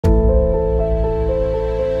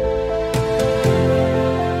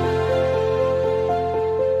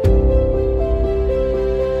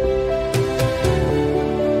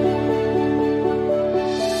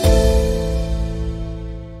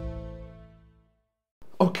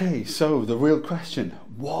Okay, so the real question,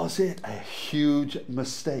 was it a huge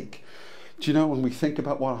mistake? Do you know, when we think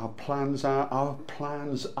about what our plans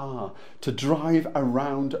are to drive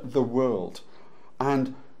around the world,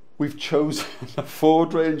 and we've chosen a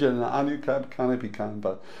Ford Ranger and an alu-cab canopy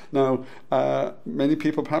camper. Now, many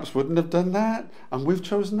people perhaps wouldn't have done that, and we've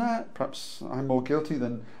chosen that. Perhaps I'm more guilty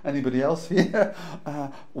than anybody else here.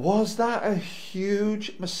 Was that a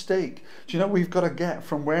huge mistake? Do you know, we've got to get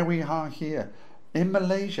from where we are here in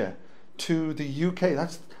Malaysia to the UK.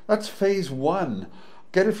 That's phase one.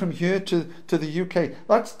 Get it from here to the UK.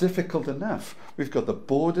 That's difficult enough. We've got the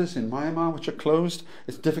borders in Myanmar which are closed.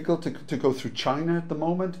 It's difficult to go through China at the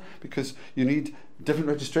moment because you need different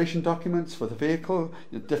registration documents for the vehicle,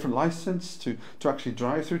 a different license to actually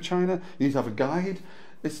drive through China. You need to have a guide.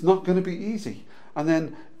 It's not going to be easy. And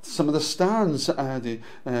then some of the stands,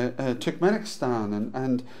 Turkmenistan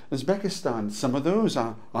and Uzbekistan, some of those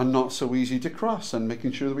are not so easy to cross, and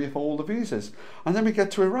making sure that we have all the visas. And then we get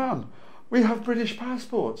to Iran. We have British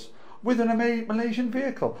passports with a Malaysian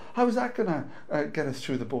vehicle. How is that going to get us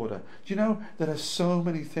through the border? Do you know, there are so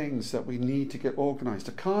many things that we need to get organised.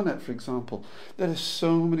 A carnet, for example. There are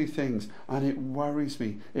so many things, and it worries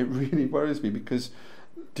me. It really worries me, because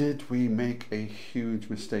did we make a huge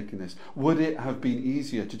mistake in this? Would it have been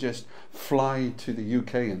easier to just fly to the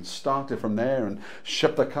UK and start it from there, and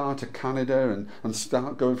ship the car to Canada and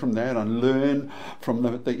start going from there and learn from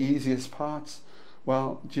the easiest parts?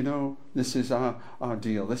 Well, do you know, this is our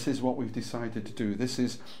deal. This is what we've decided to do. This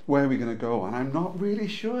is where we're going to go. And I'm not really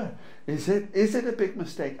sure. Is it a big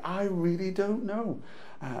mistake? I really don't know.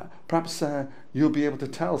 Perhaps you'll be able to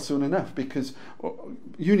tell soon enough, because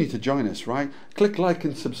you need to join us, right? Click like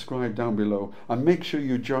and subscribe down below, and make sure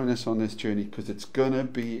you join us on this journey, because it's going to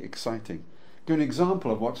be exciting. Give an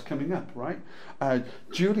example of what's coming up, right?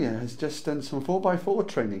 Julia has just done some 4x4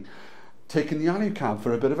 training, taking the alu-cab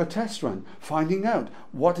for a bit of a test run, finding out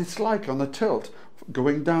what it's like on the tilt,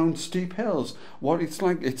 going down steep hills, what it's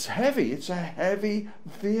like. It's heavy. It's a heavy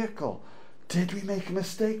vehicle. Did we make a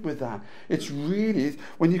mistake with that? It's really,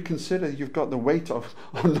 when you consider you've got the weight of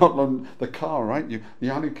not on the car, right? The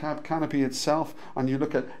alu-cab canopy itself, and you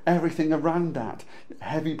look at everything around that.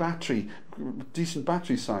 Heavy battery, decent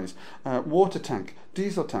battery size, water tank,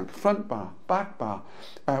 diesel tank, front bar, back bar.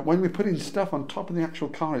 When we're putting stuff on top of the actual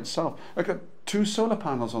car itself, I've got 2 solar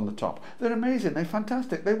panels on the top. They're amazing, they're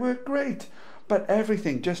fantastic, they work great. But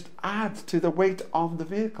everything just adds to the weight of the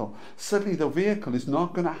vehicle. Suddenly the vehicle is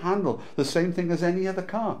not going to handle the same thing as any other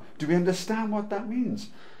car. Do we understand what that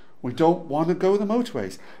means? We don't want to go the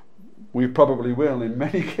motorways. We probably will in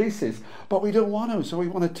many cases, but we don't want to. So we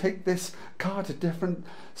want to take this car to different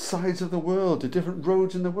sides of the world, to different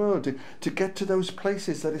roads in the world, to get to those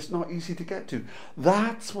places that it's not easy to get to.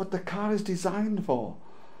 That's what the car is designed for.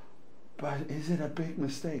 But is it a big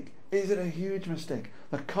mistake? Is it a huge mistake?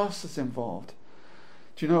 The cost is involved.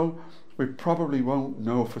 Do you know, we probably won't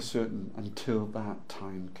know for certain until that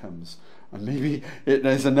time comes. And maybe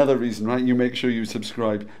there's another reason, right? You make sure you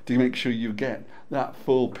subscribe to make sure you get that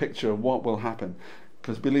full picture of what will happen.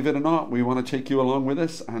 Because believe it or not, we want to take you along with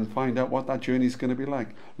us and find out what that journey is going to be like.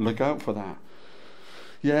 Look out for that.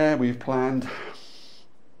 Yeah, we've planned,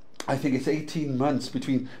 I think it's 18 months,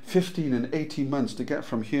 between 15 and 18 months to get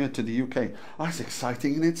from here to the UK. That's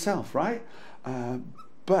exciting in itself, right?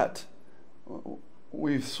 But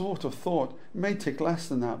we've sort of thought it may take less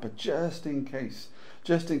than that, but just in case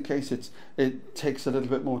it takes a little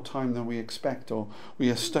bit more time than we expect, or we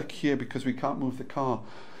are stuck here because we can't move the car,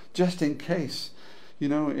 just in case. You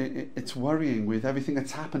know, it's worrying with everything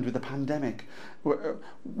that's happened with the pandemic.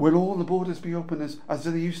 Will all the borders be open as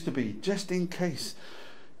they used to be? Just in case.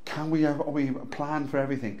 Can we plan for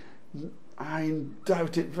everything? I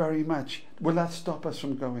doubt it very much. Will that stop us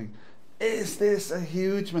from going? Is this a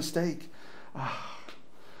huge mistake?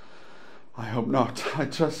 I hope not. I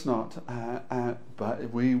trust not.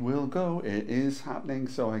 But we will go. It is happening,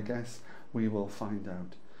 so I guess we will find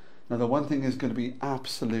out. Now, the one thing is going to be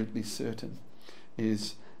absolutely certain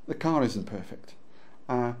is the car isn't perfect.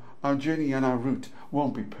 Our journey and our route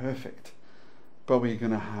won't be perfect, but we're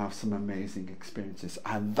going to have some amazing experiences,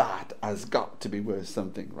 and that has got to be worth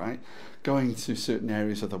something, right? Going to certain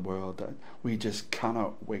areas of the world that we just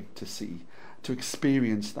cannot wait to see, to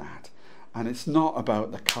experience that. And it's not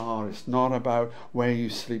about the car, it's not about where you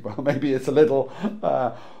sleep. Well, maybe it's a little,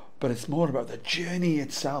 but it's more about the journey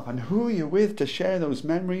itself and who you're with to share those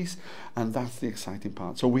memories, and that's the exciting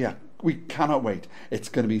part. So we cannot wait. It's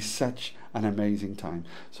going to be such an amazing time.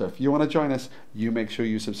 So if you want to join us, you make sure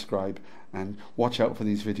you subscribe and watch out for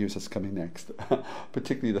these videos that's coming next,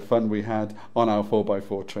 particularly the fun we had on our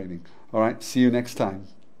 4x4 training. All right, see you next time.